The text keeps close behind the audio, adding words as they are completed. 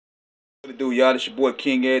What it do, y'all? It's your boy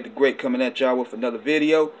King Ed the Great coming at y'all with another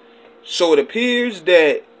video. So it appears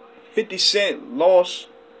that 50 Cent lost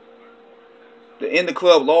the In Da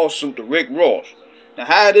Club lawsuit to Rick Ross. Now,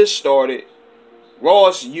 how this started,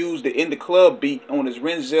 Ross used the In Da Club beat on his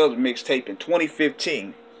Renzel's mixtape in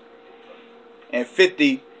 2015. And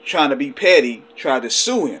 50, trying to be petty, tried to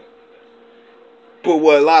sue him. But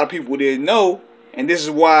what a lot of people didn't know, and this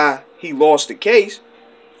is why he lost the case,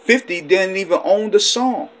 50 didn't even own the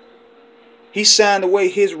song. He signed away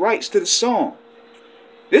his rights to the song.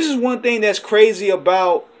 This is one thing that's crazy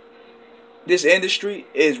about this industry,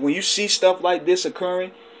 is when you see stuff like this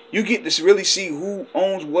occurring, you get to really see who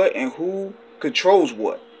owns what and who controls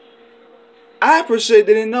what. I per se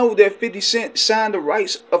didn't know that 50 Cent signed the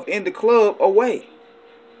rights of In Da Club away.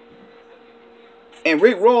 And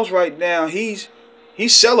Rick Ross right now, he's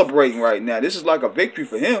celebrating right now. This is like a victory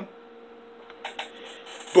for him.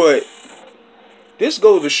 But this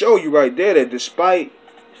goes to show you right there that despite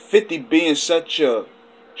 50 being such a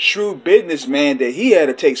shrewd businessman, that he had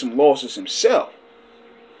to take some losses himself.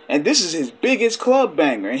 And this is his biggest club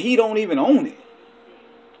banger, and he don't even own it.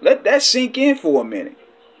 Let that sink in for a minute.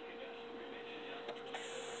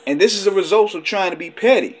 And this is a result of trying to be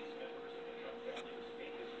petty.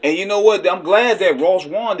 And you know what? I'm glad that Ross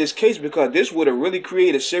won this case, because this would have really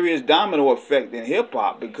created a serious domino effect in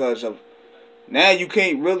hip-hop, because of now you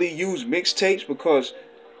can't really use mixtapes because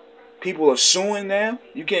people are suing now.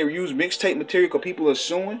 You can't use mixtape material because people are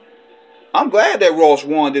suing. I'm glad that Ross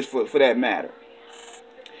won this for that matter.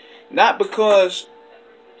 Not because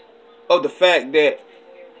of the fact that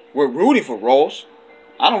we're rooting for Ross.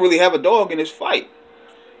 I don't really have a dog in this fight.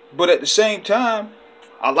 But at the same time,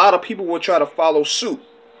 a lot of people will try to follow suit.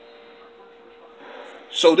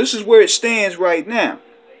 So this is where it stands right now.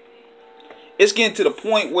 It's getting to the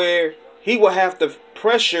point where he will have to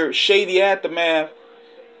pressure Shady Aftermath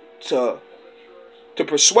to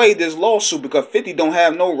persuade this lawsuit, because 50 don't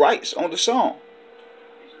have no rights on the song.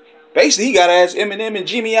 Basically, he got to ask Eminem and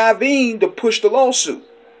Jimmy Iovine to push the lawsuit.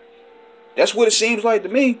 That's what it seems like to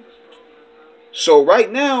me. So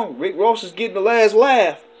right now, Rick Ross is getting the last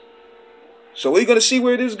laugh. So we're going to see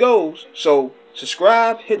where this goes. So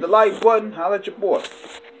subscribe, hit the like button, holla at your boy.